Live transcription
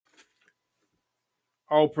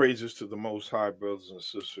All praises to the Most High, brothers and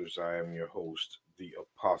sisters. I am your host, the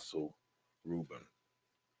Apostle Reuben.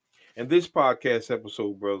 In this podcast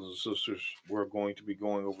episode, brothers and sisters, we're going to be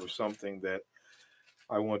going over something that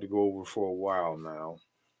I wanted to go over for a while now,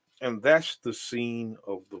 and that's the scene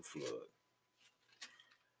of the flood.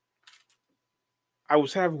 I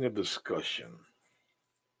was having a discussion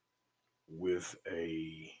with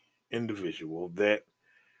a individual that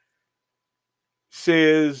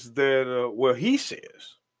says that he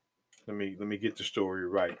says, let me get the story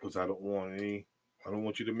right because I don't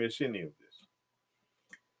want you to miss any of this.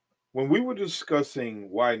 When we were discussing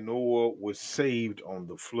why Noah was saved on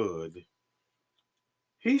the flood,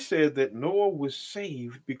 he said that Noah was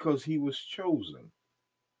saved because he was chosen.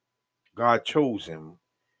 God chose him,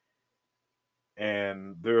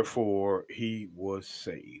 and therefore he was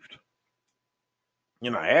saved.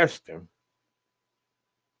 And I asked him,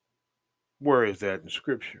 where is that in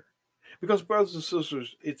Scripture? Because, brothers and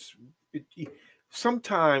sisters,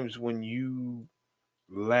 sometimes when you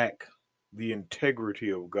lack the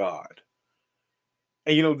integrity of God,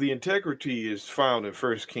 and the integrity is found in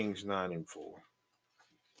 1 Kings 9 and 4.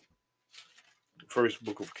 First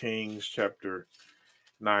book of Kings, chapter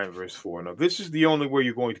 9, verse 4. Now, this is the only way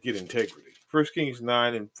you're going to get integrity. 1 Kings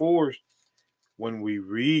 9 and 4, when we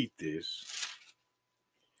read this,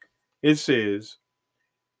 it says,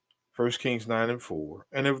 1 Kings 9 and 4,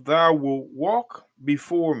 and if thou wilt walk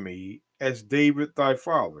before me as David thy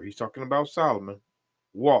father, he's talking about Solomon,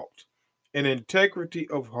 walked in integrity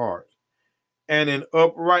of heart and in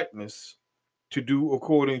uprightness to do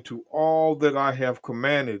according to all that I have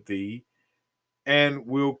commanded thee, and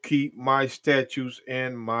will keep my statutes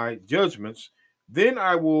and my judgments, then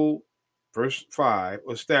I will, verse 5,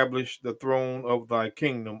 establish the throne of thy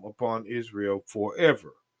kingdom upon Israel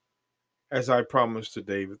forever, as I promised to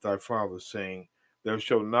David thy father, saying, there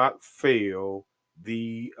shall not fail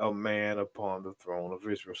thee a man upon the throne of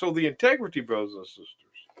Israel. So the integrity, brothers and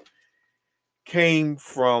sisters, came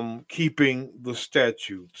from keeping the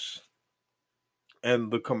statutes and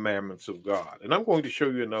the commandments of God. And I'm going to show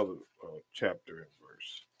you another chapter and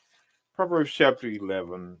verse. Proverbs chapter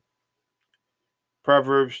 11.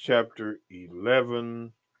 Proverbs chapter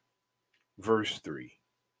 11, verse 3.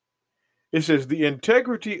 It says, the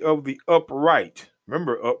integrity of the upright.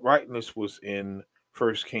 Remember, uprightness was in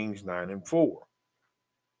 1 Kings 9 and 4.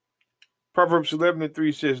 Proverbs 11 and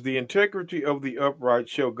 3 says, the integrity of the upright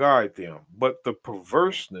shall guide them, but the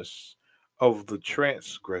perverseness of the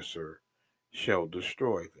transgressor shall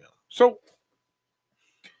destroy them. So,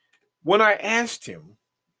 when I asked him,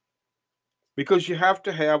 because you have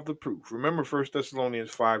to have the proof. Remember, 1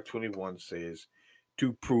 Thessalonians 5:21 says,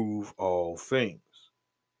 to prove all things.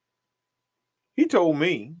 He told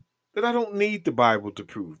me that I don't need the Bible to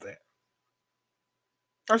prove that.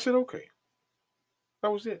 I said, okay. That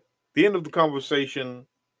was it. The end of the conversation.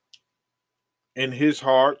 In his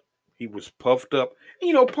heart, he was puffed up.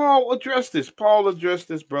 Paul addressed this. Paul addressed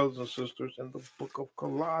this, brothers and sisters, in the book of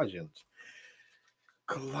Colossians.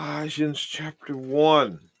 Colossians chapter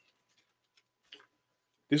 1.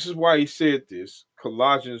 This is why he said this.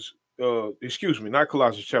 Not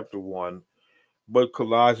Colossians chapter 1, but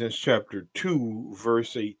Colossians chapter 2,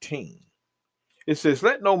 verse 18. It says,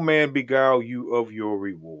 let no man beguile you of your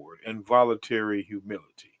reward and voluntary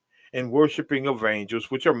humility and worshiping of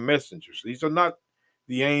angels, which are messengers. These are not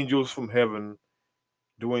the angels from heaven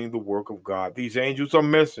doing the work of God. These angels are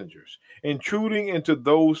messengers, intruding into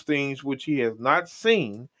those things which he has not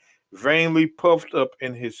seen, vainly puffed up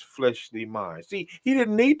in his fleshly mind. See, he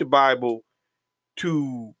didn't need the Bible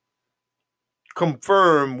to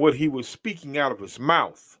confirm what he was speaking out of his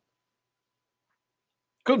mouth.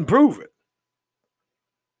 Couldn't prove it.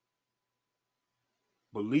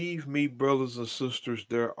 Believe me, brothers and sisters,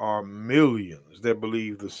 there are millions that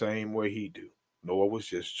believe the same way he do. Noah was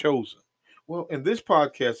just chosen. Well, in this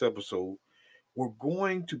podcast episode, we're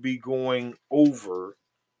going to be going over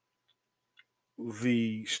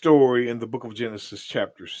the story in the book of Genesis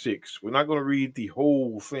chapter 6. We're not going to read the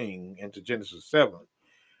whole thing into Genesis 7,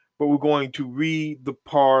 but we're going to read the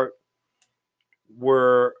part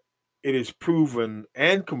where it is proven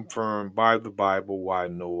and confirmed by the Bible why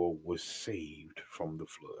Noah was saved from the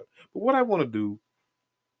flood. But what I want to do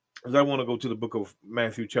is I want to go to the book of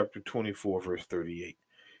Matthew chapter 24, verse 38,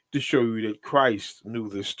 to show you that Christ knew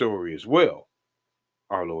this story as well,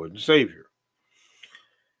 our Lord and Savior.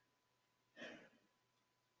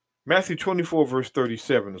 Matthew 24, verse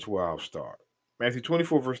 37 is where I'll start. Matthew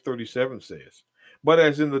 24, verse 37 says, but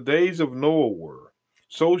as in the days of Noah were,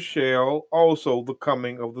 so shall also the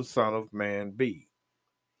coming of the Son of Man be.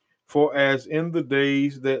 For as in the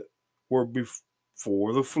days that were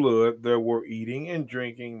before the flood, there were eating and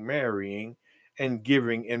drinking, marrying, and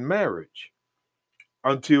giving in marriage,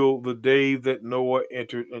 until the day that Noah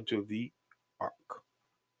entered into the ark.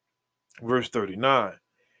 Verse 39,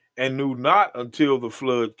 and knew not until the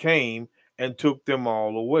flood came and took them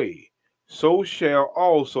all away. So shall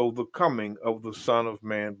also the coming of the Son of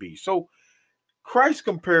Man be. So Christ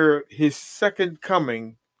compared his second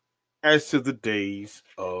coming as to the days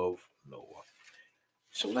of Noah.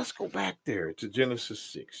 So let's go back there to Genesis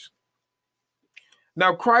 6.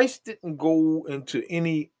 Now, Christ didn't go into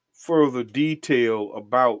any further detail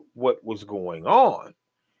about what was going on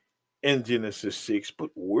in Genesis 6, but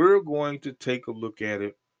we're going to take a look at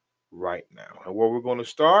it right now. And where we're going to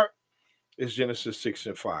start is Genesis 6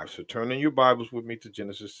 and 5. So turn in your Bibles with me to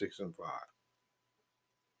Genesis 6 and 5.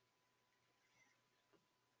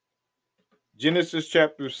 Genesis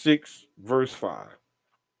chapter 6, verse 5.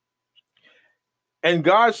 And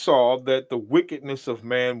God saw that the wickedness of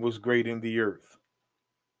man was great in the earth,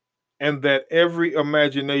 and that every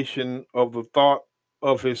imagination of the thought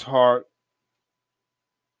of his heart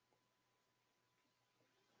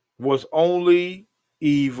was only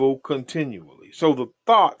evil continually. So the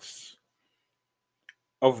thoughts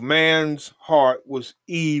of man's heart was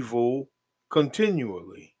evil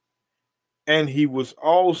continually. And he was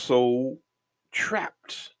also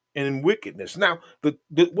trapped in wickedness. Now,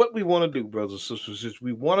 what we want to do, brothers and sisters, is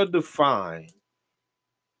we want to define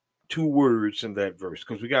two words in that verse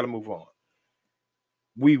because we got to move on.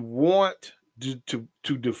 We want to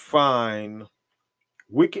define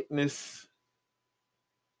wickedness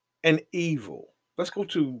and evil. Let's go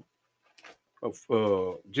to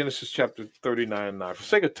Genesis chapter 39 9. For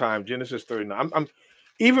sake of time, Genesis 39. I'm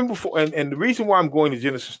even before, and the reason why I'm going to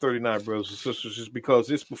Genesis 39, brothers and sisters, is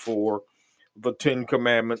because it's before the 10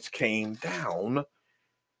 Commandments came down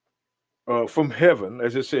from heaven,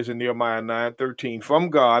 as it says in Nehemiah 9:13, from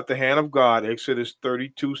God, the hand of God, Exodus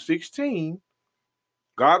 32:16.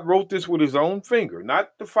 God wrote this with his own finger,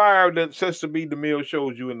 not the fire that Sesame DeMille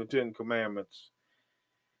shows you in the 10 Commandments.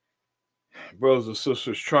 Brothers and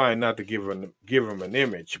sisters, trying not to give him an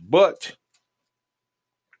image, but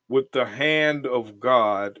with the hand of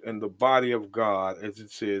God and the body of God, as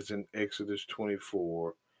it says in Exodus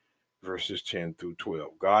 24, verses 10 through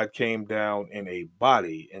 12. God came down in a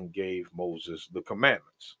body and gave Moses the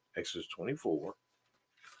commandments. Exodus 24.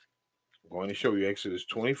 I'm going to show you Exodus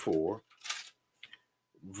 24,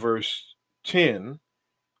 verse 10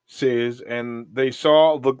 says, and they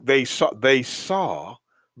saw the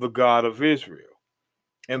God of Israel,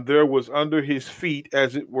 and there was under his feet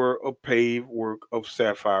as it were a paved work of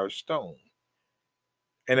sapphire stone,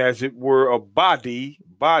 and as it were a body.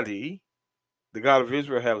 The God of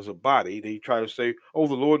Israel has a body. They try to say, oh,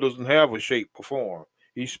 the Lord doesn't have a shape or form.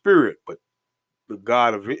 He's spirit. But the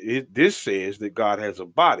God of it, this says that God has a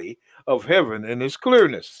body of heaven in his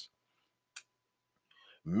clearness.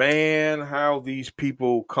 Man, how these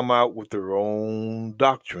people come out with their own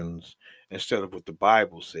doctrines instead of what the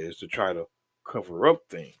Bible says to try to cover up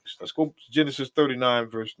things. Let's go to Genesis 39,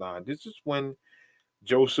 verse 9. This is when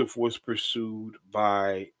Joseph was pursued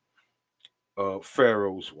by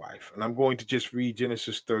Pharaoh's wife. And I'm going to just read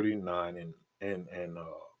Genesis 39 and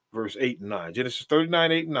verse 8 and 9. Genesis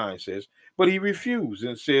 39, 8 and 9 says, but he refused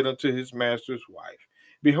and said unto his master's wife,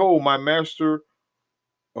 behold, my master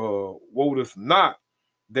wotteth not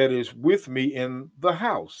that is with me in the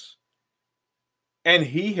house, and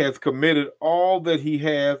he hath committed all that he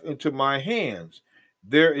hath into my hands.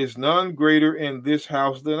 There is none greater in this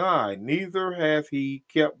house than I, neither hath he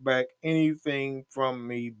kept back anything from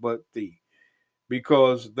me but thee,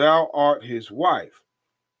 because thou art his wife.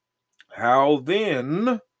 How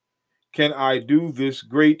then can I do this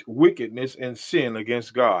great wickedness and sin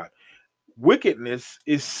against God? Wickedness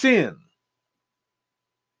is sin.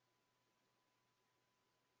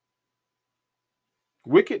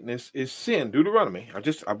 Wickedness is sin. Deuteronomy. I'm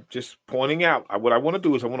just pointing out. What I want to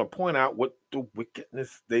do is I want to point out what the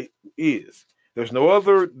wickedness is. There's no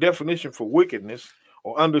other definition for wickedness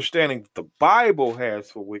or understanding that the Bible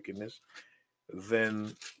has for wickedness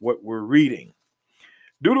than what we're reading.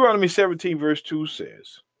 Deuteronomy 17, verse 2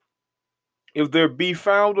 says, if there be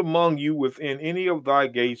found among you within any of thy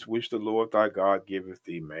gates which the Lord thy God giveth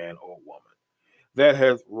thee, man or woman, that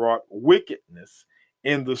hath wrought wickedness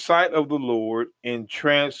in the sight of the Lord in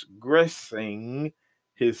transgressing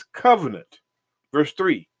his covenant. Verse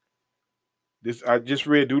 3. This I just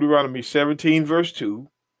read Deuteronomy 17, verse 2.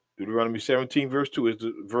 Deuteronomy 17, verse 2 is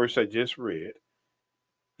the verse I just read.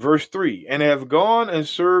 Verse 3, and have gone and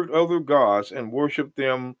served other gods and worshipped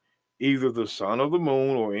them, either the sun or the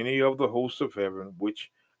moon or any of the hosts of heaven, which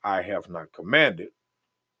I have not commanded.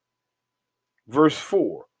 Verse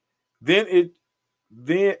 4. Then it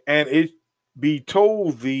be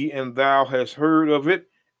told thee, and thou hast heard of it,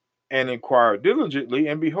 and inquire diligently,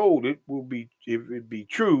 and behold, it will be, if it be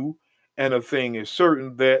true, and a thing is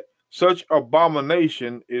certain, that such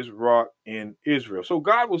abomination is wrought in Israel. So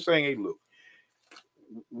God was saying, hey, look,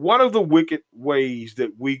 one of the ways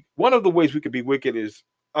we could be wicked is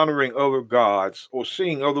honoring other gods or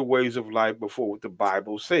seeing other ways of life before what the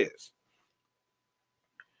Bible says.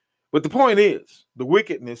 But the point is, the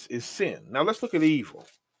wickedness is sin. Now let's look at evil.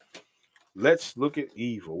 Let's look at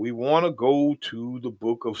evil. We want to go to the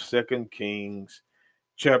book of 2 Kings,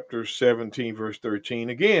 chapter 17, verse 13.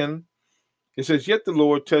 Again, it says, yet the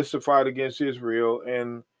Lord testified against Israel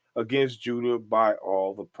and against Judah by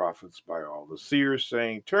all the prophets, by all the seers,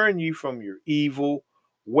 saying, turn ye from your evil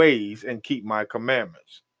ways and keep my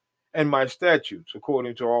commandments and my statutes,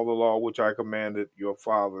 according to all the law which I commanded your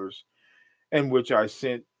fathers and which I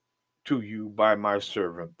sent to you by my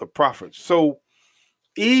servant the prophets. So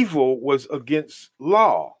evil was against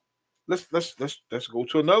law. Let's go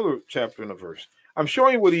to another chapter and a verse. I'm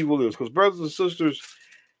showing you what evil is, because brothers and sisters,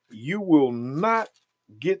 you will not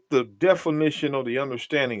get the definition or the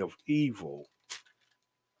understanding of evil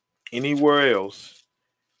anywhere else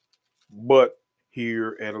but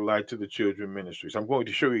here at A Light to the Children Ministries. I'm going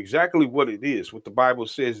to show you exactly what it is, what the Bible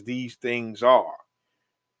says these things are.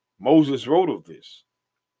 Moses wrote of this.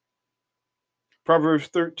 Proverbs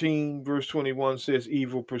 13, verse 21 says,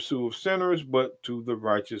 evil pursueth sinners, but to the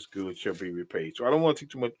righteous good shall be repaid. So I don't want to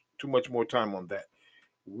take too much more time on that.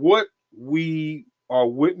 What we are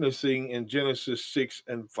witnessing in Genesis 6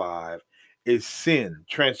 and 5 is sin,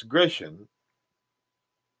 transgression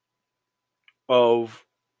of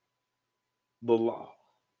the law.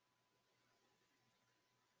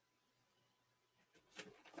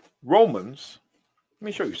 Romans, let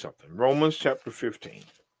me show you something. Romans chapter 15.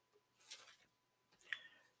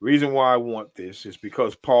 Reason why I want this is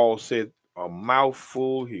because Paul said a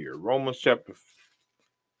mouthful here. The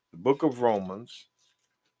book of Romans,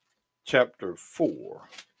 chapter 4.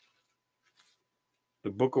 The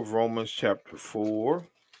book of Romans, chapter 4.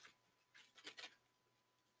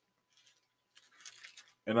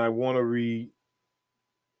 And I want to read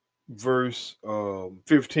verse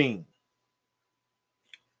 15.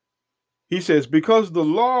 He says, because the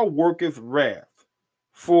law worketh wrath,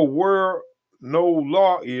 for where no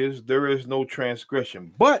law is, there is no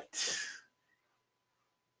transgression. But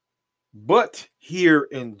here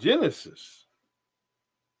in Genesis,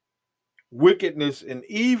 wickedness and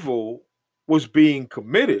evil was being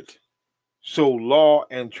committed, so law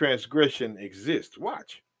and transgression exist.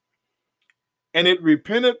 Watch. And it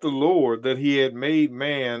repented the Lord that he had made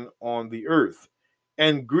man on the earth,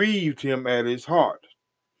 and grieved him at his heart.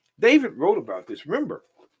 David wrote about this. Remember,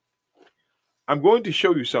 I'm going to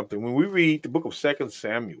show you something. When we read the book of 2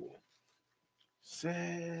 Samuel,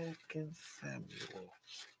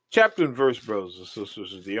 chapter and verse, brothers and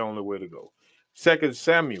sisters, is the only way to go. 2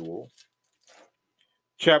 Samuel,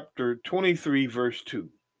 chapter 23, verse 2.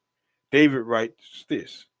 David writes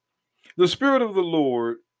this: the Spirit of the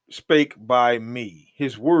Lord spake by me.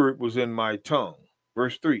 His word was in my tongue.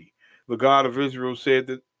 Verse 3. The God of Israel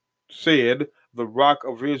said, the rock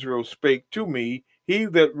of Israel spake to me. He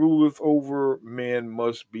that ruleth over men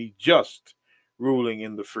must be just, ruling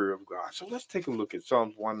in the fear of God. So let's take a look at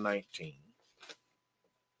Psalms 119,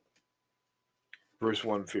 verse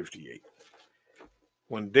 158.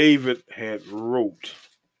 When David had wrote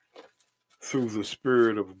through the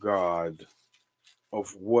Spirit of God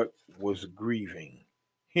of what was grieving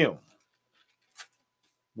him,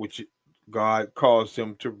 which God caused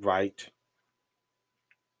him to write.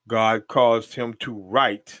 God caused him to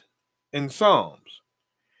write in Psalms.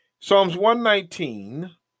 Psalms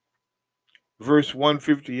 119, verse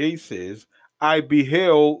 158 says, I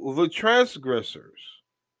beheld the transgressors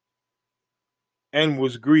and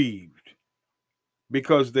was grieved,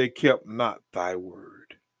 because they kept not thy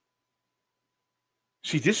word.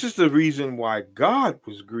 See, this is the reason why God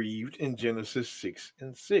was grieved in Genesis 6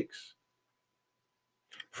 and 6.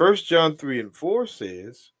 1 John 3 and 4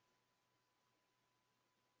 says,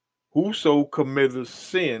 whoso committeth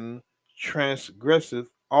sin transgresseth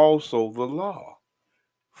also the law,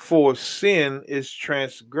 for sin is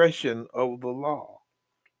transgression of the law.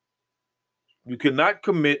 You cannot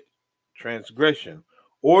commit transgression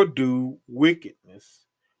or do wickedness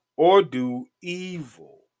or do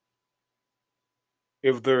evil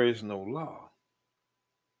if there is no law.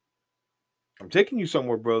 I'm taking you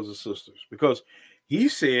somewhere, brothers and sisters, because he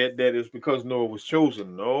said that it's because Noah was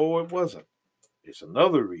chosen. No, it wasn't. It's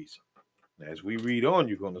another reason. As we read on,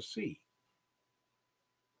 you're going to see.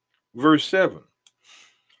 Verse 7.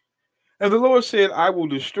 And the Lord said, I will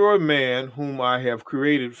destroy man whom I have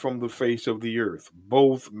created from the face of the earth,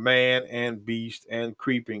 both man and beast and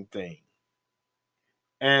creeping thing,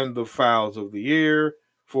 and the fowls of the air,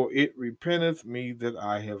 for it repenteth me that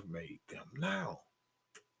I have made them. Now,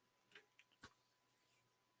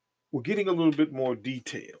 we're getting a little bit more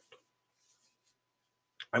detailed.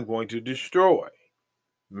 I'm going to destroy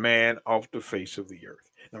man off the face of the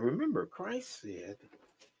earth. Now, remember, Christ said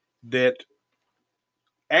that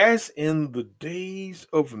as in the days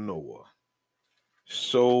of Noah,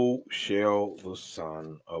 so shall the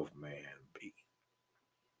Son of Man be.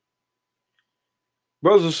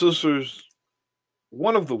 Brothers and sisters,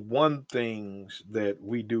 one of the things that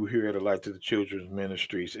we do here at A Light to the Children's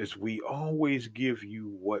Ministries is we always give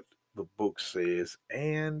you what the book says,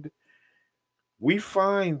 and we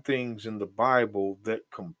find things in the Bible that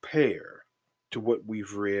compare to what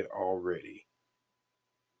we've read already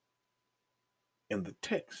in the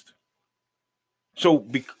text. So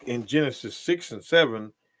in Genesis 6 and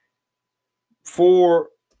 7, for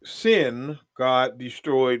sin, God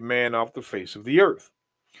destroyed man off the face of the earth.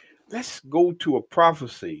 Let's go to a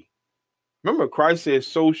prophecy. Remember, Christ says,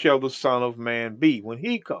 so shall the Son of Man be when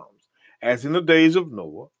he comes. As in the days of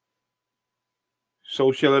Noah,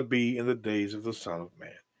 so shall it be in the days of the Son of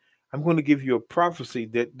Man. I'm going to give you a prophecy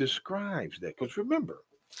that describes that. Because remember,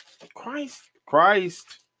 Christ,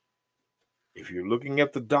 if you're looking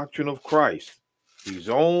at the doctrine of Christ, he's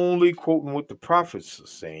only quoting what the prophets are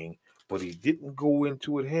saying, but he didn't go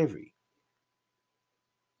into it heavy.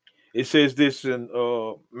 It says this in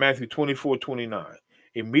Matthew 24:29.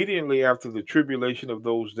 Immediately after the tribulation of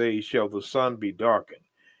those days shall the sun be darkened,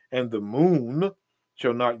 and the moon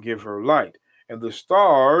shall not give her light, and the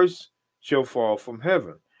stars shall fall from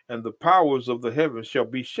heaven, and the powers of the heavens shall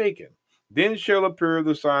be shaken. Then shall appear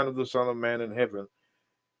the sign of the Son of Man in heaven,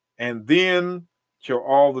 and then shall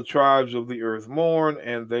all the tribes of the earth mourn,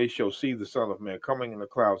 and they shall see the Son of Man coming in the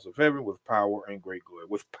clouds of heaven with power and great glory.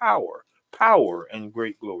 With power and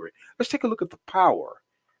great glory. Let's take a look at the power.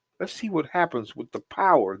 Let's see what happens with the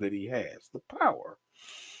power that he has. The power.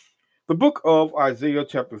 The book of Isaiah,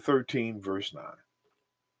 chapter 13, verse 9.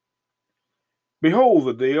 Behold,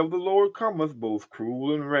 the day of the Lord cometh, both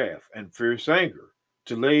cruel and wrath, and fierce anger,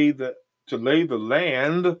 to lay the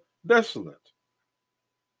land desolate.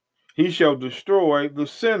 He shall destroy the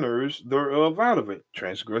sinners thereof out of it.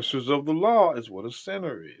 Transgressors of the law is what a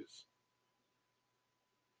sinner is.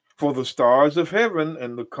 For the stars of heaven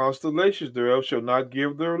and the constellations thereof shall not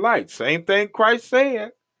give their light. Same thing Christ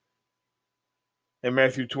said in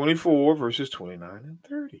Matthew 24, verses 29 and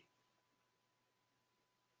 30.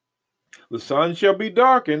 The sun shall be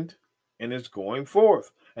darkened in its going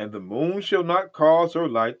forth, and the moon shall not cause her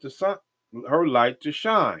light to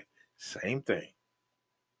shine. Same thing.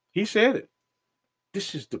 He said it.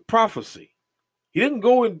 This is the prophecy. He didn't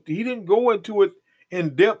go into it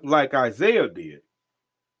in depth like Isaiah did.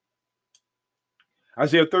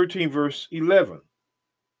 Isaiah 13, verse 11.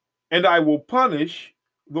 And I will punish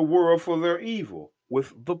the world for their evil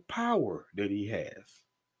with the power that he has,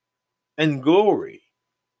 and glory,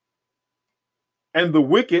 and the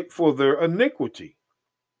wicked for their iniquity.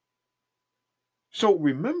 So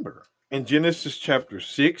remember, in Genesis chapter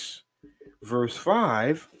 6, verse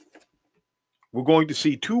 5, we're going to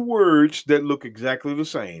see two words that look exactly the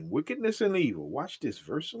same: wickedness and evil. Watch this,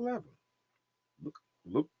 verse 11.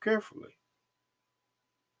 Look carefully.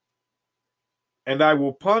 And I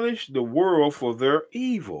will punish the world for their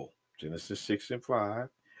evil, Genesis 6 and 5,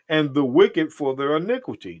 and the wicked for their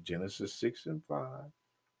iniquity, Genesis 6 and 5.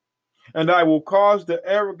 And I will cause the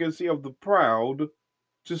arrogancy of the proud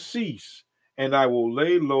to cease, and I will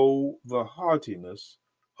lay low the haughtiness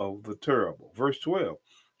of the terrible. Verse 12.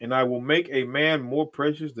 And I will make a man more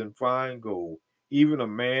precious than fine gold, even a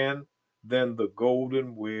man than the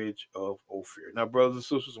golden wedge of Ophir. Now, brothers and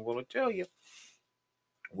sisters, I'm going to tell you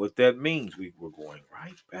what that means. We're going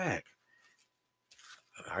right back,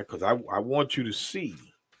 because I want you to see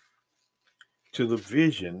to the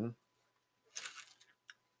vision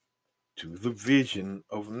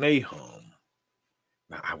of Nahum.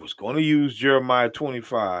 Now, I was going to use Jeremiah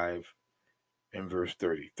 25 and verse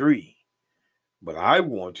 33, but I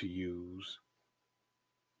want to use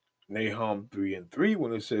Nahum 3 and 3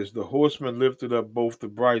 when it says, the horseman lifted up both the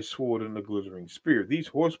bright sword and the glittering spear. These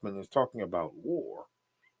horsemen is talking about war.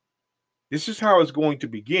 This is how it's going to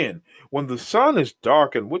begin. When the sun is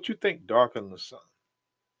darkened, what you think darkened the sun?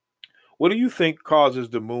 What do you think causes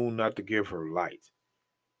the moon not to give her light?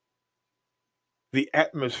 The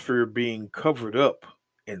atmosphere being covered up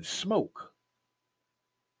in smoke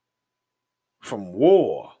from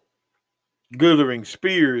war, glittering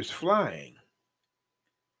spears flying.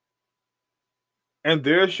 And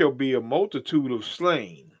there shall be a multitude of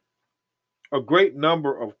slain, a great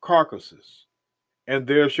number of carcasses, and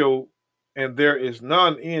there is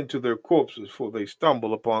none end to their corpses, for they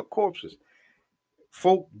stumble upon corpses.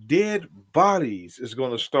 Folk, dead bodies is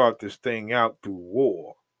going to start this thing out through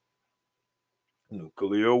war,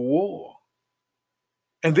 nuclear war.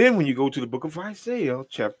 And then when you go to the book of Isaiah,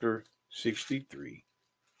 chapter 63,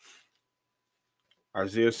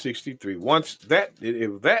 Isaiah 63,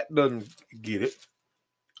 if that doesn't get it,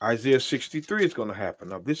 Isaiah 63 is going to happen.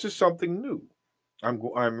 Now, this is something new.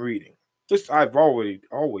 I'm reading this. I've always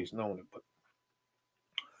known it, but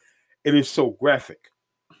it is so graphic.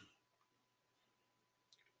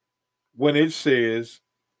 When it says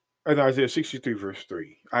in Isaiah 63, verse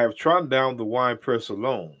 3, I have trodden down the winepress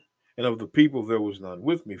alone, and of the people there was none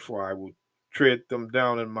with me, for I will tread them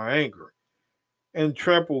down in my anger, and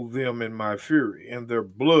trample them in my fury, and their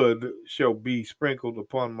blood shall be sprinkled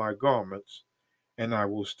upon my garments, and I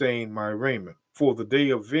will stain my raiment. For the day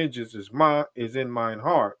of vengeance is in mine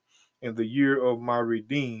heart, and the year of my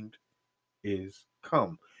redeemed is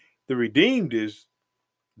come. The redeemed is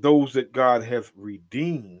those that God hath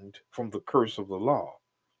redeemed from the curse of the law.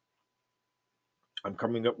 I'm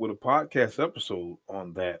coming up with a podcast episode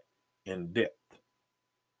on that in depth.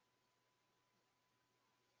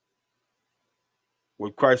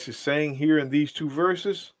 What Christ is saying here in these two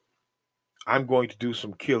verses, I'm going to do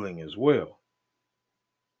some killing as well.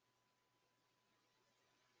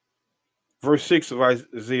 Verse 6 of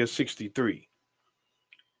Isaiah 63.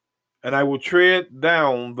 And I will tread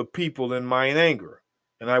down the people in mine anger,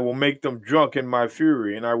 and I will make them drunk in my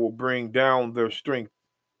fury, and I will bring down their strength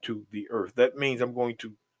to the earth. That means I'm going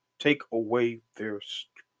to take away their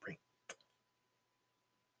strength.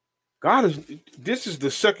 This is the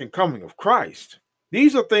second coming of Christ.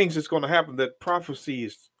 These are things that's going to happen that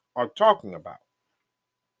prophecies are talking about.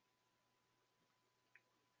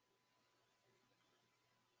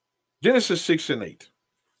 Genesis 6 and 8.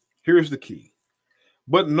 Here's the key.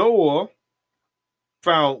 But Noah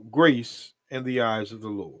found grace in the eyes of the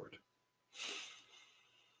Lord.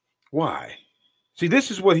 Why? See, this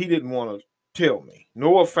is what he didn't want to tell me.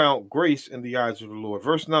 Noah found grace in the eyes of the Lord.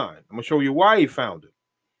 Verse 9. I'm going to show you why he found it.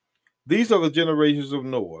 These are the generations of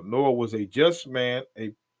Noah. Noah was a just man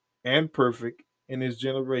and perfect in his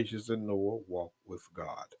generations, and Noah walked with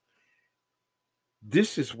God.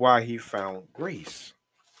 This is why he found grace.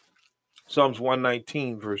 Psalms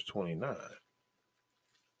 119, verse 29.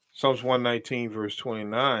 Psalms 119, verse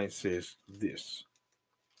 29 says this.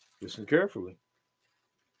 Listen carefully.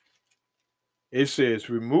 It says,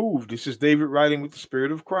 remove, this is David writing with the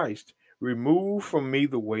Spirit of Christ, remove from me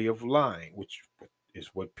the way of lying, which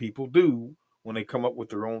is what people do when they come up with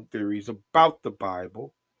their own theories about the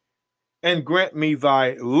Bible, and grant me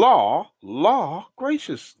thy law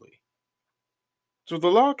graciously. So the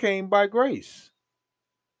law came by grace.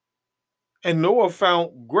 And Noah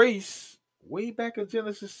found grace way back in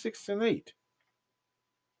Genesis 6 and 8.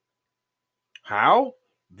 How?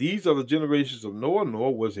 These are the generations of Noah.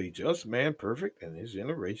 Noah was a just man, perfect in his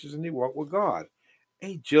generations, and he walked with God.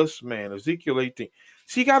 A just man. Ezekiel 18.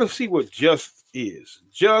 See, you got to see what just is.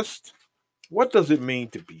 Just, what does it mean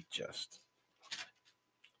to be just?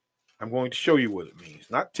 I'm going to show you what it means.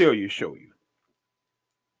 Not tell you, show you.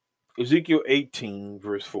 Ezekiel 18,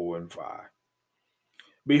 verse 4 and 5.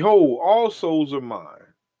 Behold, all souls are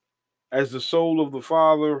mine. As the soul of the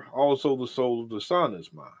Father, also the soul of the Son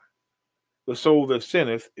is mine. The soul that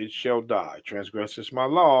sinneth, it shall die. Transgresseth my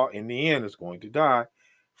law, in the end is going to die.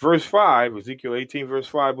 Verse 5, Ezekiel 18, verse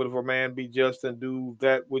 5, but if a man be just and do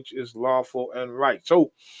that which is lawful and right.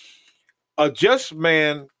 So, a just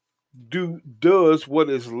man does what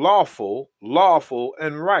is lawful,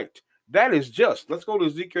 and right. That is just. Let's go to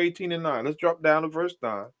Ezekiel 18 and 9. Let's drop down to verse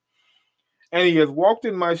 9. And he hath walked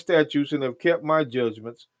in my statutes and have kept my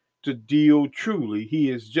judgments to deal truly. He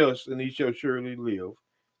is just, and he shall surely live,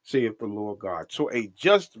 saith the Lord God. So a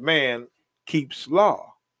just man keeps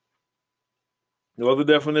law. No other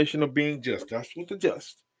definition of being just. That's what the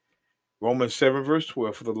just. Romans 7, verse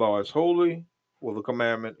 12, for the law is holy, for the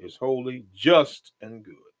commandment is holy, just, and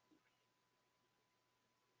good.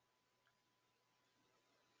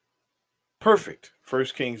 Perfect. 1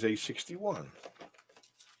 Kings 8:61.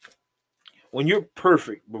 When you're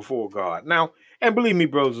perfect before God. Now, and believe me,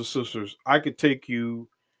 brothers and sisters, I could take you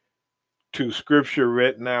to scripture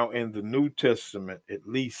read now in the New Testament, at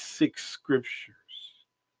least 6 scriptures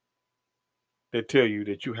that tell you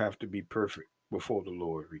that you have to be perfect before the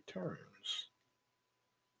Lord returns.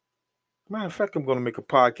 Matter of fact, I'm going to make a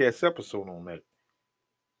podcast episode on that.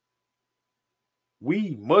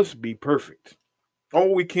 We must be perfect.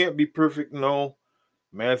 Oh, we can't be perfect. No.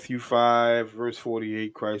 Matthew 5, verse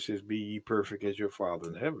 48, Christ says, "Be ye perfect as your Father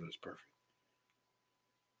in heaven is perfect."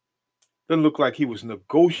 Doesn't look like he was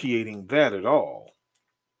negotiating that at all.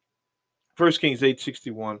 1 Kings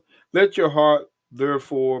 8:61, "Let your heart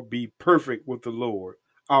therefore be perfect with the Lord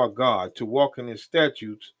our God, to walk in his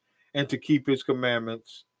statutes and to keep his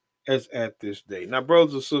commandments as at this day." Now,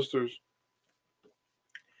 brothers and sisters,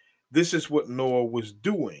 this is what Noah was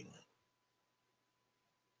doing.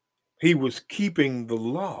 He was keeping the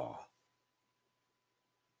law.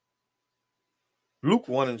 Luke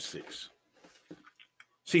 1 and 6.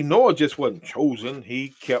 See, Noah just wasn't chosen. He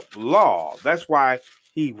kept law. That's why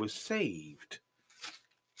he was saved.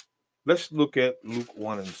 Let's look at Luke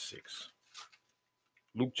 1 and 6.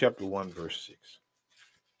 Luke chapter 1, verse 6.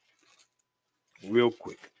 Real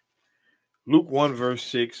quick. Luke 1, verse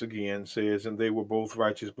 6 again says, "And they were both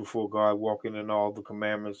righteous before God, walking in all the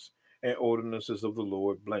commandments and ordinances of the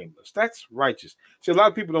Lord blameless." That's righteous. See, a lot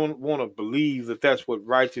of people don't want to believe that that's what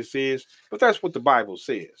righteous is, but that's what the Bible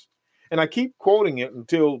says. And I keep quoting it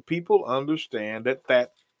until people understand that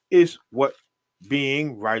that is what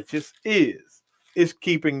being righteous is. It's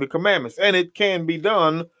keeping the commandments. And it can be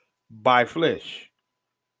done by flesh.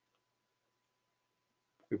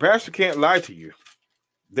 The pastor can't lie to you.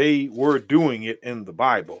 They were doing it in the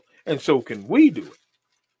Bible. And so can we do it.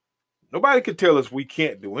 Nobody can tell us we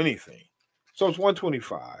can't do anything. Psalms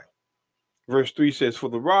 125, verse 3 says, "For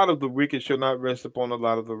the rod of the wicked shall not rest upon the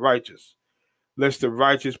lot of the righteous, lest the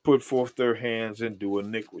righteous put forth their hands and do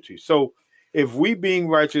iniquity." So if we, being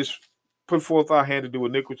righteous, put forth our hand to do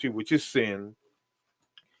iniquity, which is sin,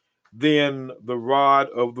 then the rod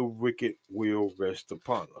of the wicked will rest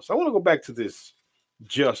upon us. I want to go back to this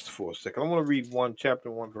just for a second. I want to read chapter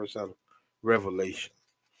 1 verse out of Revelation.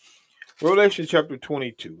 Revelation chapter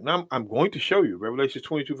 22. Now I'm going to show you. Revelation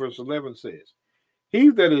 22 verse 11 says, "He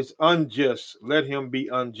that is unjust, let him be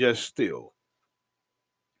unjust still.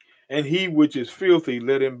 And he which is filthy,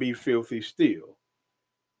 let him be filthy still."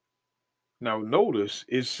 Now notice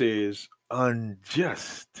it says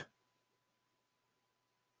unjust.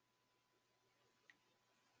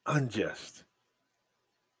 Unjust.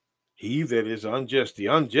 He that is unjust. The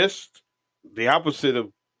unjust, the opposite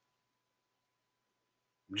of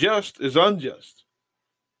just is unjust.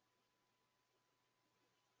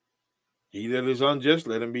 He that is unjust,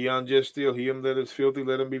 let him be unjust still. Him that is filthy,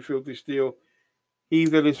 let him be filthy still. He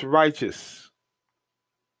that is righteous,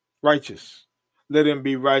 let him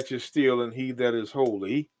be righteous still. And he that is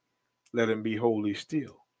holy, let him be holy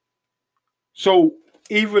still. So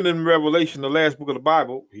even in Revelation, the last book of the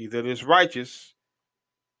Bible, he that is righteous,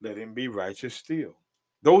 let him be righteous still.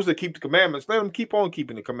 Those that keep the commandments, let them keep on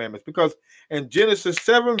keeping the commandments. Because in Genesis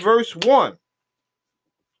 7, verse 1,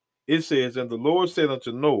 it says, "And the Lord said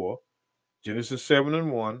unto Noah," Genesis 7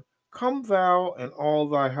 and 1, "Come thou and all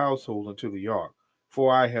thy household into the ark,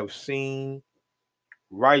 for I have seen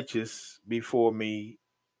righteous before me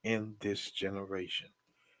in this generation."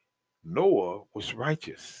 Noah was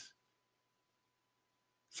righteous.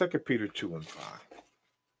 2 Peter 2 and 5.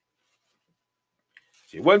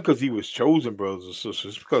 See, it wasn't because he was chosen, brothers and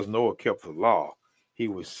sisters. It's because Noah kept the law. He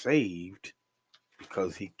was saved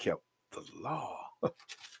because he kept the law.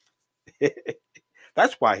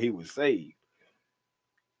 That's why he was saved.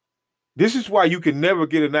 This is why you can never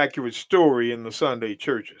get an accurate story in the Sunday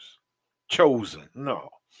churches. Chosen, no.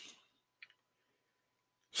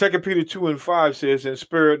 2 Peter 2 and 5 says, "And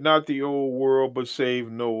spared not the old world, but saved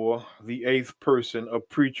Noah, the eighth person, a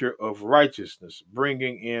preacher of righteousness,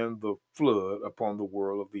 bringing in the flood upon the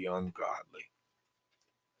world of the ungodly."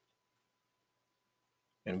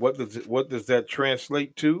 And what does that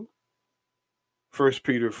translate to? 1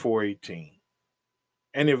 Peter 4:18.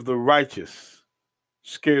 "And if the righteous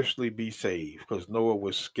scarcely be saved," because Noah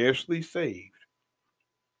was scarcely saved,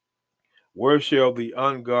 "where shall the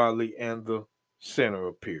ungodly and the sinner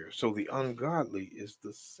appear?" So the ungodly is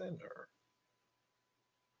the sinner.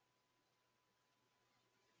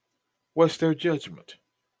 What's their judgment?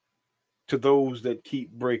 To those that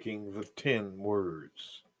keep breaking the 10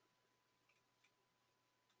 words.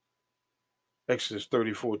 Exodus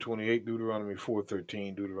 34:28, Deuteronomy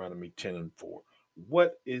 4:13, Deuteronomy 10 and 4.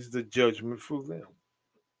 What is the judgment for them?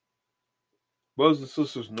 Brothers and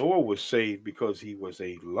sisters, Noah was saved because he was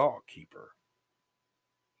a law keeper,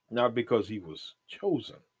 not because he was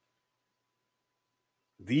chosen.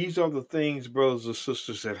 These are the things, brothers and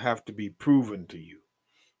sisters, that have to be proven to you.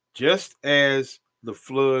 Just as the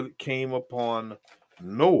flood came upon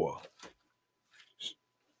Noah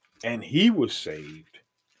and he was saved,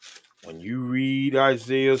 when you read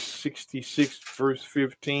Isaiah 66, verse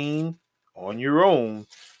 15 on your own,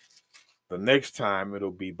 the next time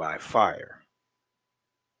it'll be by fire.